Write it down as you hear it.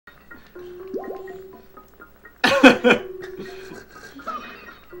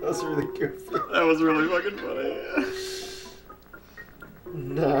That's really goofy. That was really fucking funny.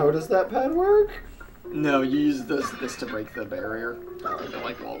 Now, does that pad work? No, you use this to break the barrier. The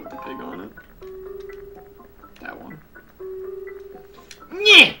like wall with the pig on it. That one.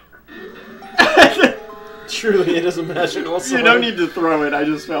 Yeah. Truly, it is a magical sword. You don't need to throw it. I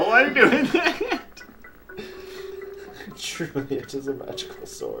just felt like doing that. Truly, it is a magical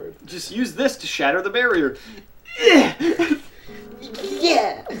sword. Just use this to shatter the barrier. Yeah.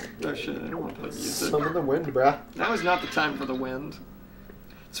 Oh shit! I don't want to use it. Summon the wind, bruh. Now is not the time for the wind.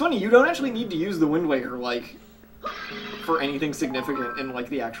 It's funny, you don't actually need to use the Wind Waker, like, for anything significant in, like,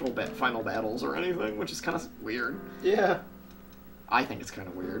 the actual final battles or anything, which is kind of weird. Yeah. I think it's kind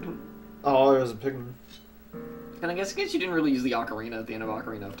of weird. Oh, it was a pigman. And I guess you didn't really use the Ocarina at the end of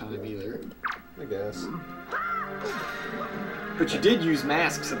Ocarina of Time either. I guess. But you did use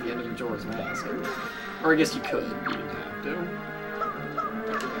masks at the end of Majora's Mask. Or I guess you could, you didn't have to.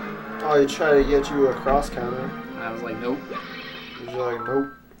 Oh, he tried to get you a cross counter. And I was like, nope. You're like,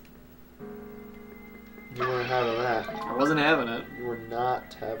 nope. You weren't having that. I wasn't having it. You were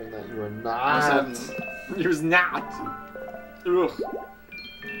not having that. You were not. I was not. Ugh.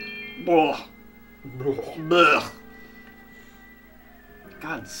 Ugh. Ugh.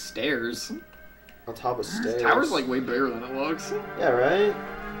 God, stairs. On top of stairs. This tower's like way bigger than it looks. Yeah, right?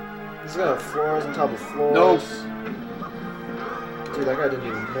 He's got floors on top of floors. Nope. Dude, that guy didn't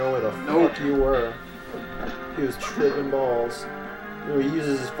even know where the fuck you were. He was tripping balls. Dude, he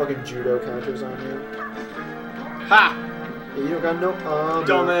uses his fucking judo counters on you. Ha! Yeah, you don't got no armor.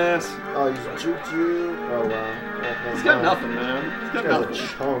 Dumbass. Oh, he's juked you. Oh, wow. He's got nothing, man. He's got nothing. He's a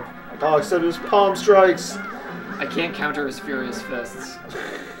chump. Oh, except his palm strikes. I can't counter his furious fists.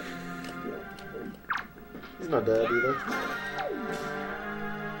 He's not dead either.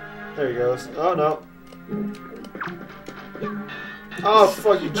 There he goes. Oh, no. Oh,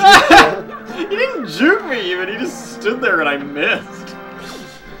 fuck, you juked me. He didn't juke me even, he just stood there and I missed.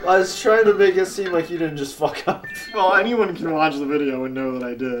 I was trying to make it seem like you didn't just fuck up. Well, anyone can watch the video and know that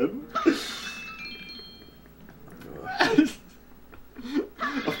I did.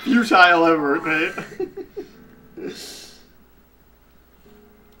 A futile effort, mate.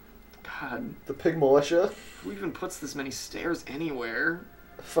 God. The pig militia. Who even puts this many stairs anywhere?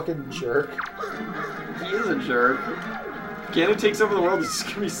 Fucking jerk. He is a jerk. Ganon takes over the world, there's just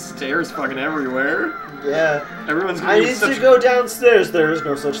gonna be stairs fucking everywhere. Yeah. Everyone's gonna I be need to go downstairs. There is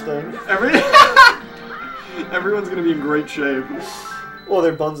no such thing. Everyone's gonna be in great shape. Well,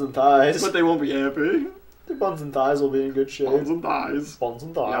 their buns and thighs. But they won't be happy. Their buns and thighs will be in good shape. Buns and thighs. Buns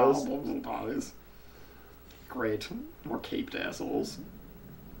and Yeah, thighs. buns and thighs. Great. More caped assholes.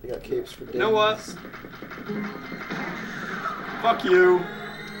 They got capes for days. You know what? Fuck you.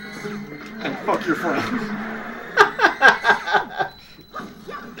 And fuck your friend.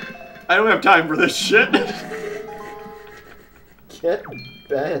 I don't have time for this shit. Get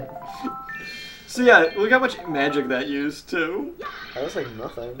bent. So yeah, look how much magic that used too. That was like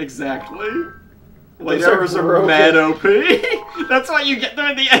nothing. Exactly. Those are Lightsabers are broken. mad OP. That's why you get them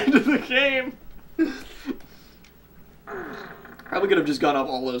at the end of the game. Probably could have just gone up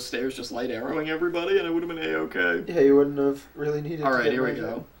all those stairs just light arrowing everybody and it would have been A-okay. Yeah, you wouldn't have really needed to. Alright, here we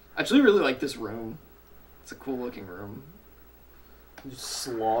go. I actually really like this room. It's a cool looking room. You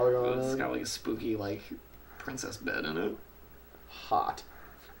slog on It's it. got like a spooky like princess bed in it. Hot.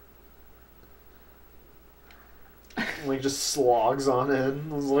 Like just slogs on it.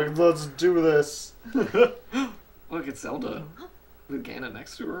 I was like, let's do this. Look, it's Zelda with Ganon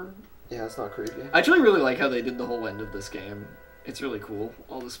next to her. Yeah, it's not creepy. I actually really like how they did the whole end of this game. It's really cool,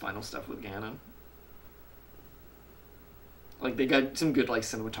 all this final stuff with Ganon. Like, they got some good, like,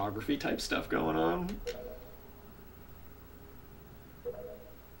 cinematography type stuff going on.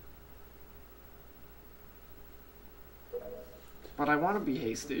 But I want to be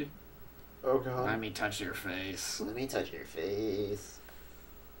hasty. Oh god. Let me touch your face. Let me touch your face.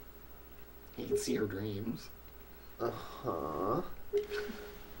 You can see her dreams. Uh-huh.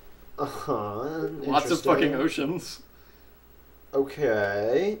 Uh-huh. Lots of fucking oceans.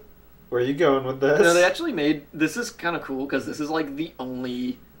 Okay. Where are you going with this? No, they actually made... This is kind of cool, because this is, like, the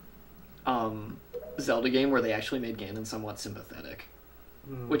only Zelda game where they actually made Ganon somewhat sympathetic.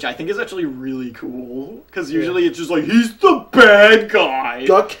 Which I think is actually really cool, because usually it's just like, he's the bad guy!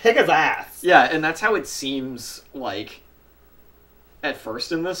 Go kick his ass! Yeah, and that's how it seems, like, at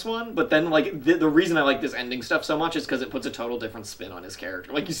first in this one, but then, like, the reason I like this ending stuff so much is because it puts a total different spin on his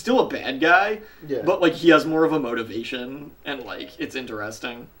character. Like, he's still a bad guy, but, like, he has more of a motivation, and, like, it's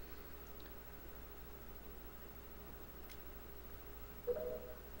interesting.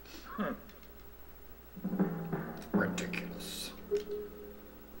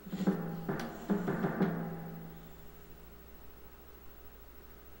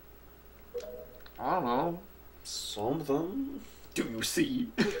 you see?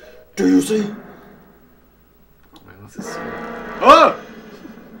 Do you see? Oh man, what's this scene? Oh!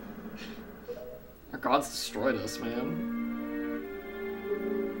 Our gods destroyed us, man.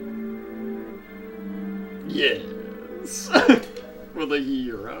 Yes! We're the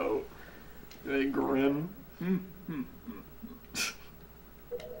hero. They grin.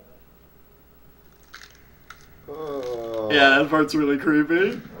 Yeah, that part's really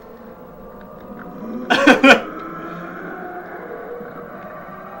creepy.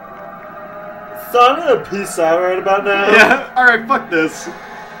 So I'm gonna peace out right about now. Yeah, alright, fuck this.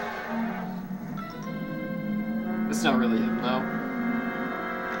 It's not really him, though.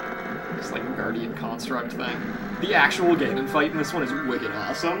 It's like a guardian construct thing. The actual Ganon fight in this one is wicked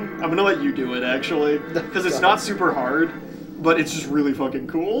awesome. I'm gonna let you do it, actually. Because it's not super hard, but it's just really fucking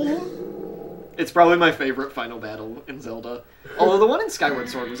cool. It's probably my favorite final battle in Zelda. Although the one in Skyward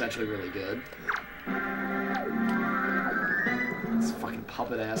Sword was actually really good. This fucking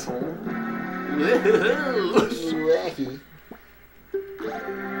puppet asshole. Wacky.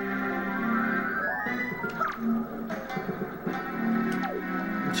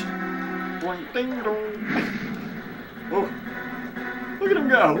 Boing, ding dong. Oh, look at him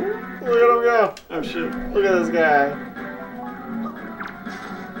go! Look at him go! Oh shit! Look at this guy.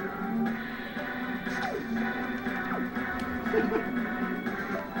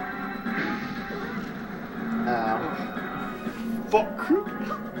 Ow. Fuck!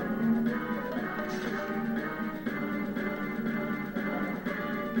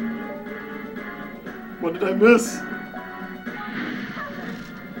 What did I miss?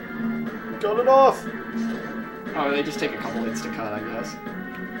 Got it off! Oh, they just take a couple hits to cut, I guess.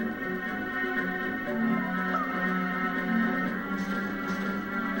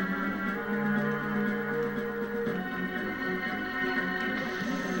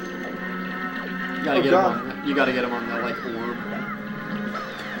 You gotta get him on that, like, orb.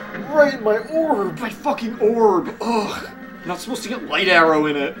 Right in my orb! My fucking orb! Ugh! I'm not supposed to get light arrow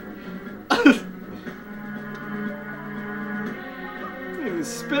in it.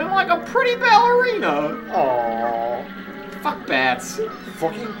 Spinning like a pretty ballerina. Aww. Fuck bats.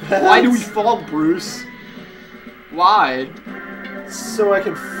 Fucking bats. Why do we fall, Bruce? Why? So I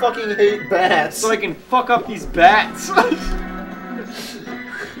can fucking hate bats. So I can fuck up these bats.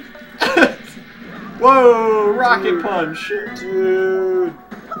 Whoa, rocket punch. Dude.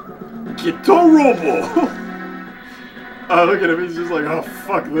 Guitar Robo. Oh, look at him. He's just like, oh,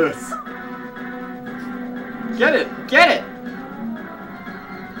 fuck this. Get it. Get it.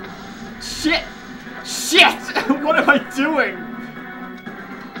 Shit! Shit! What am I doing?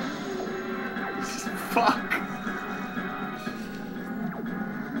 Fuck.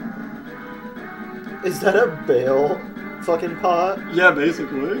 Is that a bale fucking pot? Yeah,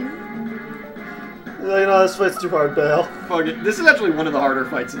 basically. Like, no, this fight's too hard, Bale. Fuck it. This is actually one of the harder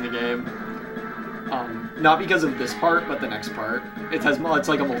fights in the game. Not because of this part, but the next part. It's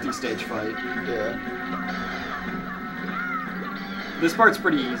like a multi-stage fight. Yeah. This part's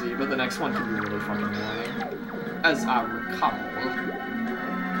pretty easy, but the next one can be really fucking annoying. As I recall.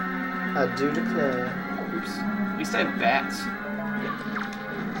 I do declare. Oops. At least I have bats.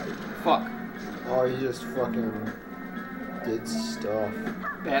 Fuck. Oh, you just fucking did stuff.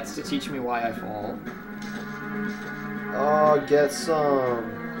 Bats to teach me why I fall. Oh, get some.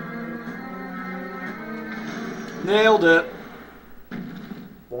 Nailed it.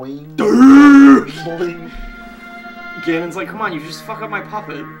 Boing. Boing. Ganon's like, come on, you just fuck up my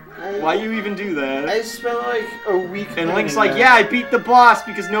puppet. Why you even do that? I spent like a week. And Link's like, yeah, I beat the boss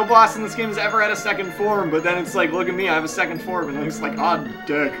because no boss in this game has ever had a second form. But then it's like, look at me, I have a second form. And Link's like, ah,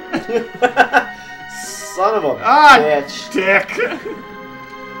 dick. Son of a bitch. Dick.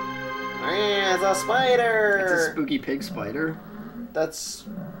 It's a spider. It's a spooky pig spider. That's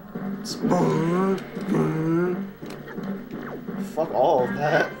fuck all of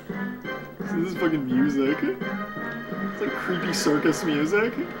that. So this is fucking music. It's like creepy circus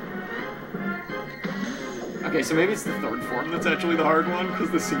music. Okay, so maybe it's the third form that's actually the hard one, because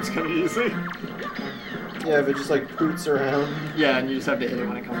this seems kind of easy. Yeah, if it just like poots around. Yeah, and you just have to hit it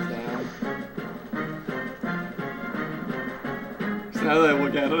when it comes down. So now that I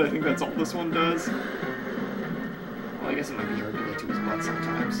look at it, I think that's all this one does. Well, I guess it might be hard to get to his butt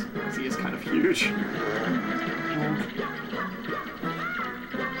sometimes, because he is kind of huge.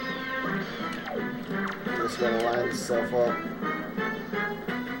 Just gotta line himself up.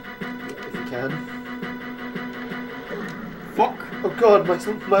 If you can. Fuck! Oh god,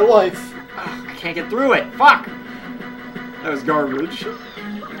 my life! Ugh, I can't get through it! Fuck! That was garbage.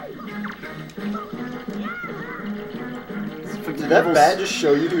 Did that bat just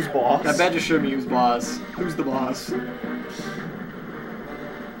show you who's boss? That bat just showed me who's boss. Who's the boss?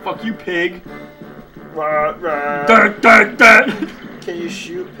 Fuck you, pig. Dirt, dirt, dirt. Can you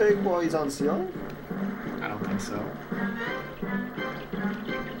shoot pig while he's on ceiling? I don't think so.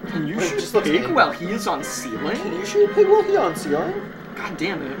 Can you Wait, shoot pig while he is on ceiling? Can you shoot pig while he's on ceiling? God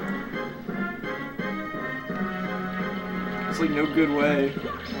damn it. There's like no good way.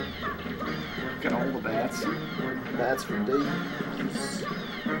 Got all the bats. Bats for days.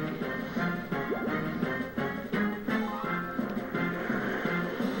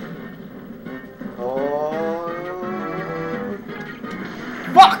 Oh.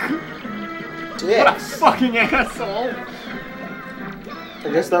 Fuck! Dicks. What a fucking asshole! I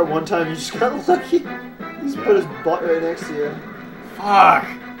guess that one time you just got lucky. He just put his butt right next to you. Fuck!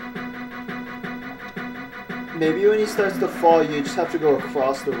 Maybe when he starts to fall, you just have to go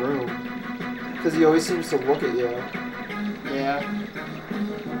across the room. Because he always seems to look at you. Yeah.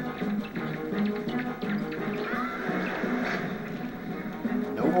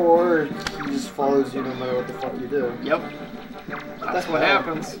 Nope. Or he just follows you no matter what the fuck you do. Yep. That's what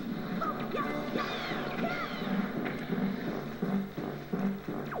happens.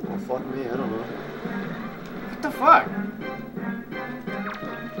 Well, fuck me, I don't know. What the fuck?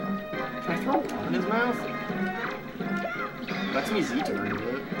 Can I throw a bomb in his mouth? That's me Z-turn, is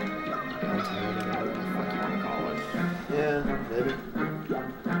it? Whatever the fuck you want to call it. Yeah, maybe.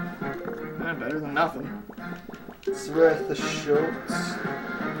 Better than nothing. It's worth the Schultz.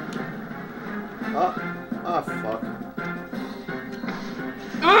 Oh, fuck.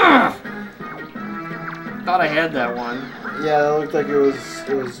 Ugh! Thought I had that one. Yeah, that looked like it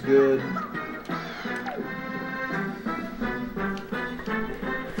was good.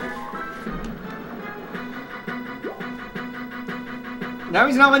 Now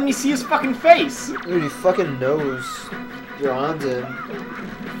he's not letting me see his fucking face! Dude, he fucking knows you're on him.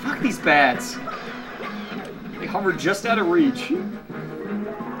 Fuck these bats. They hover just out of reach.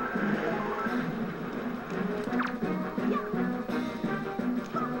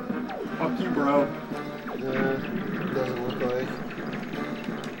 Fuck you, bro. Doesn't look like.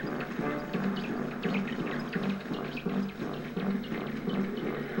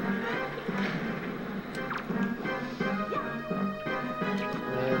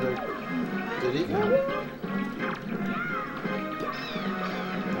 Did he go?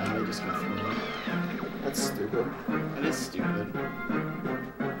 No, he just got through it. That's stupid. That is stupid.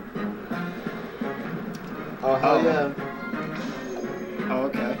 Oh, hell yeah. Oh,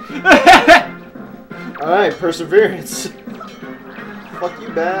 okay. Alright, perseverance. Fuck you,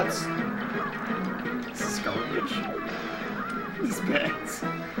 bats. This is garbage. These bats.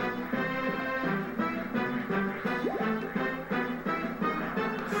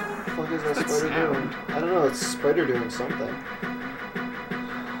 What the fuck is that spider doing? I don't know, it's spider doing something.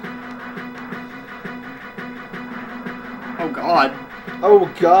 Oh god. Oh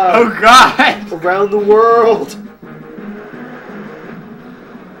god. Oh god! Around the world!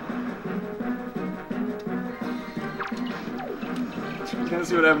 Can't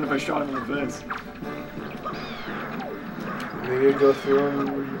see what happened if I shot him in the face. Maybe I'd go through him and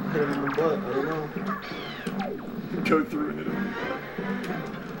hit him in the butt, I don't know. Go through and hit him in the butt.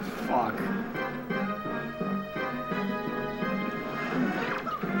 Fuck.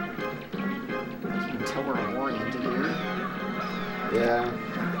 Can't tell where I'm oriented here. Yeah.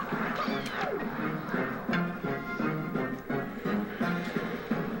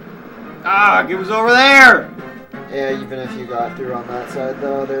 Ah, it was over there! Yeah, even if you got through on that side,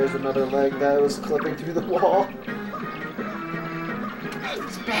 though, there's another leg that was clipping through the wall.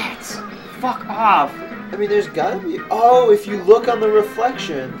 These bats! Fuck off! I mean, there's gotta be... Oh, if you look on the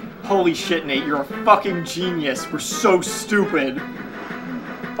reflection... Holy shit, Nate, you're a fucking genius. We're so stupid.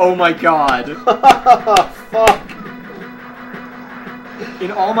 Oh my god. Fuck.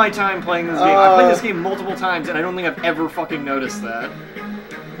 In all my time playing this game, I've played this game multiple times, and I don't think I've ever fucking noticed that.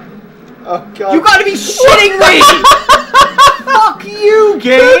 Oh god. You gotta be shitting me! Fuck you,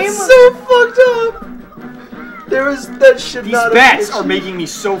 game! That's so fucked up! That should These not bats have are making me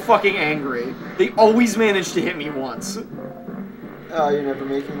so fucking angry. They always manage to hit me once. Oh, you're never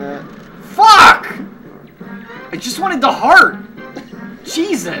making that? Fuck! I just wanted the heart!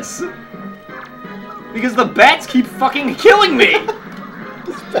 Jesus! Because the bats keep fucking killing me!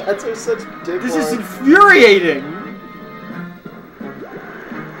 These bats are such dickwads. This is infuriating!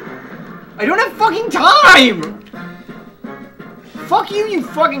 I don't have fucking time! Fuck you, you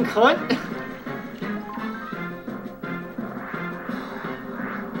fucking cunt!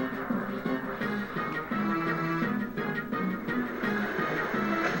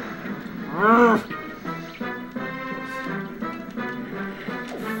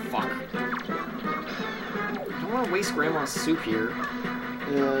 Fuck. I don't want to waste Grandma's soup here.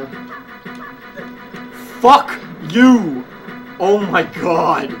 Yeah. Fuck you! Oh my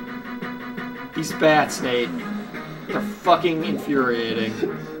god. These bats, Nate. They're fucking infuriating.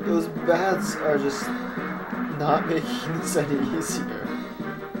 Those bats are just not making this any easier.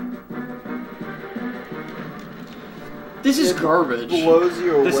 This is garbage. Blows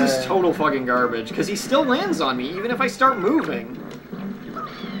you away. This is total fucking garbage, because he still lands on me, even if I start moving.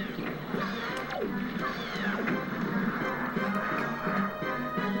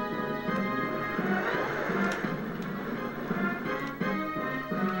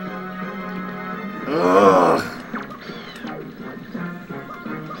 Ugh.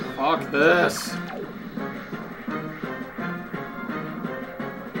 Fuck this. You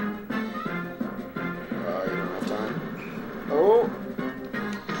don't have time. Oh.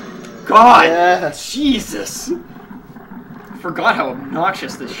 God! Yes. Jesus! Forgot how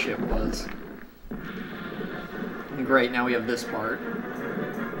obnoxious this shit was. And great, now we have this part.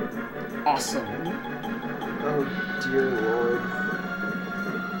 Awesome. Oh dear lord.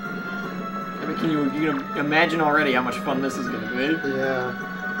 I mean, can you imagine already how much fun this is gonna be? Yeah.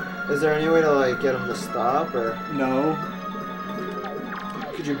 Is there any way to like get him to stop or? No.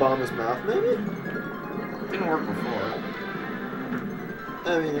 Could you bomb his mouth maybe? Didn't work before.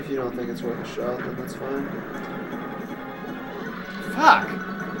 I mean, if you don't think it's worth a shot, then that's fine. Fuck!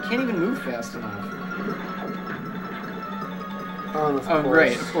 Can't even move fast enough. Oh,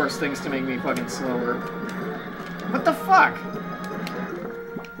 great. Of course, things to make me fucking slower. What the fuck?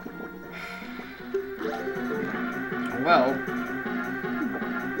 Well.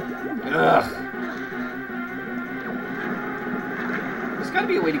 Ugh. There's gotta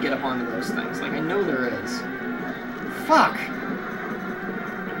be a way to get up onto those things. Like, I know there is. Fuck!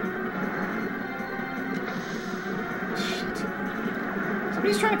 Shit.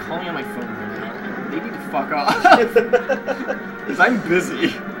 Somebody's trying to call me on my phone right now. They need to fuck off. Because I'm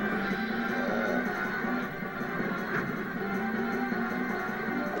busy.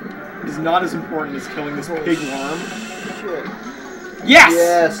 It's not as important as killing this pig worm. Shit. Yes!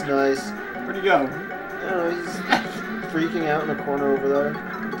 Yes, nice. Where'd he go? I don't know, he's freaking out in a corner over there.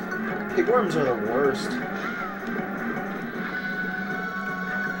 Pigworms are the worst.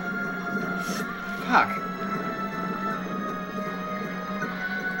 Fuck.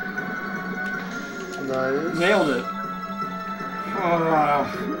 Nice. Nailed it. Oh.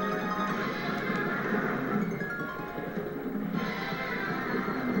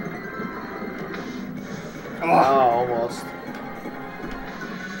 Oh, almost.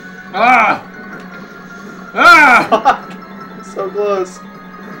 Ah! Ah! So close.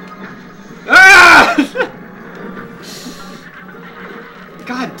 Ah!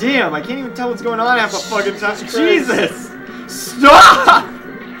 God damn, I can't even tell what's going on half the fucking time. Jesus! Stop!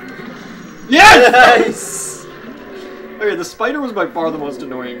 Yes! Nice! Okay, the spider was by far the most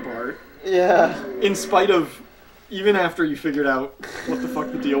annoying part. Yeah. In spite of, even after you figured out what the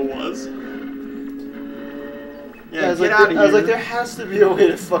fuck the deal was. Yeah, get out of here. I was like, there has to be a way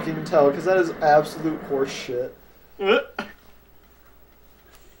to fucking tell, because that is absolute horse shit.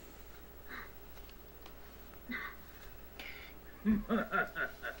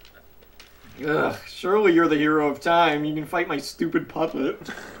 Ugh, surely you're the hero of time. You can fight my stupid puppet.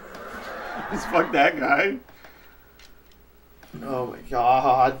 Just fuck that guy. Oh my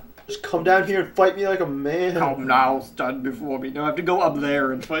god. Just come down here and fight me like a man. Come now, stand before me. No, I have to go up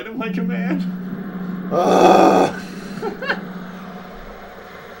there and fight him like a man. Ugh.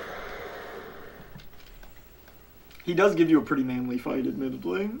 He does give you a pretty manly fight,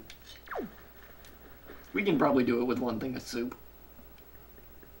 admittedly. We can probably do it with one thing of soup.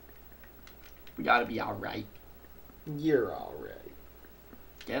 We gotta be alright. You're alright.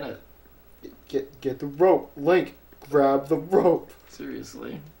 Get it. Get the rope. Link, grab the rope.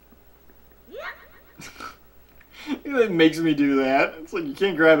 Seriously. It makes me do that. It's like you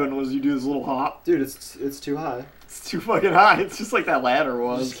can't grab it unless you do this little hop. Dude, it's too high. It's too fucking high. It's just like that ladder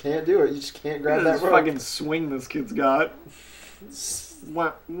was. You just can't do it. You just can't grab that this rope. fucking swing this kid's got.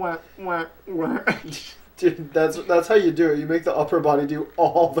 Wah, wah, wah, wah. Dude, that's how you do it. You make the upper body do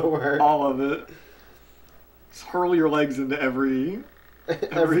all the work. All of it. Just hurl your legs into every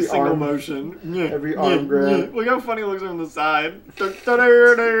single arm, motion. Every arm grab. Look how funny it looks on the side.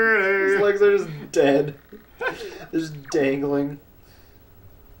 His legs are just dead. They're just dangling.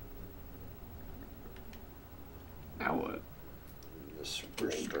 Now what? There should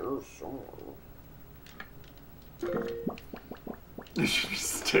be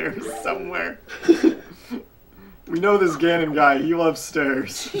stairs somewhere. We know this Ganon guy. He loves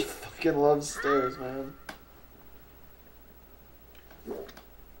stairs. He fucking loves stairs, man.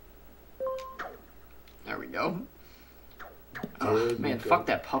 There we go. did. Man, fuck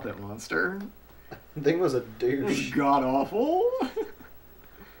that puppet monster. The thing was a douche. God awful.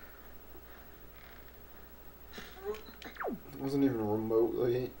 It wasn't even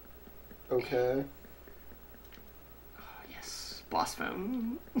remotely okay. Oh, yes, boss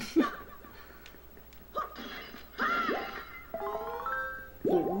phone.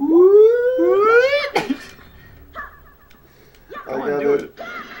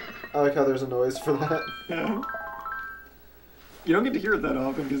 I like how there's a noise for that. Yeah. You don't get to hear it that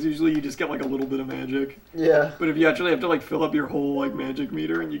often because usually you just get like a little bit of magic. Yeah. But if you actually have to like fill up your whole like magic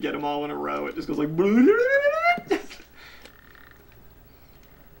meter and you get them all in a row, it just goes like.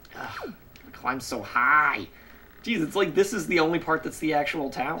 Ugh, I climbed so high. Jeez, it's like this is the only part that's the actual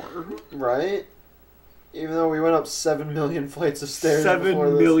tower. Right? Even though we went up 7 million flights of stairs.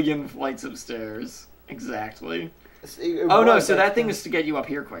 7 million flights of stairs. Exactly. Oh no, so that thing is to get you up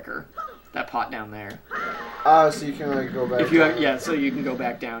here quicker. That pot down there. Ah, so you can like go back. If you have, yeah, so you can go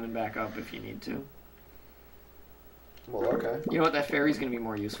back down and back up if you need to. Well, okay. You know what? That fairy's gonna be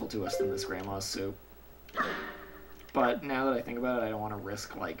more useful to us than this grandma's soup. But now that I think about it, I don't want to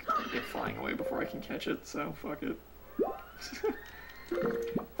risk like it flying away before I can catch it. So fuck it.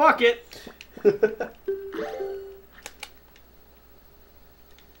 Fuck it.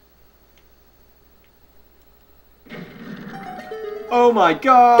 Oh my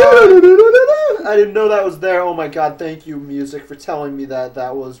god! I didn't know that was there. Oh my god, thank you, music, for telling me that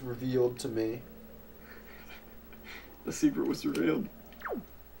that was revealed to me. The secret was revealed.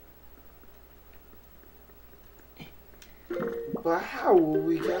 But how will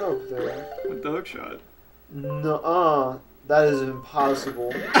we get up there? With the hookshot. Nuh-uh. That is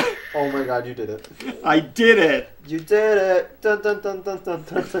impossible. Oh my god, you did it. I did it! You did it! Dun dun dun dun dun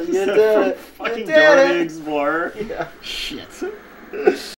dun dun. You did it! Fucking You did Dora it! the Explorer. Yeah. Shit.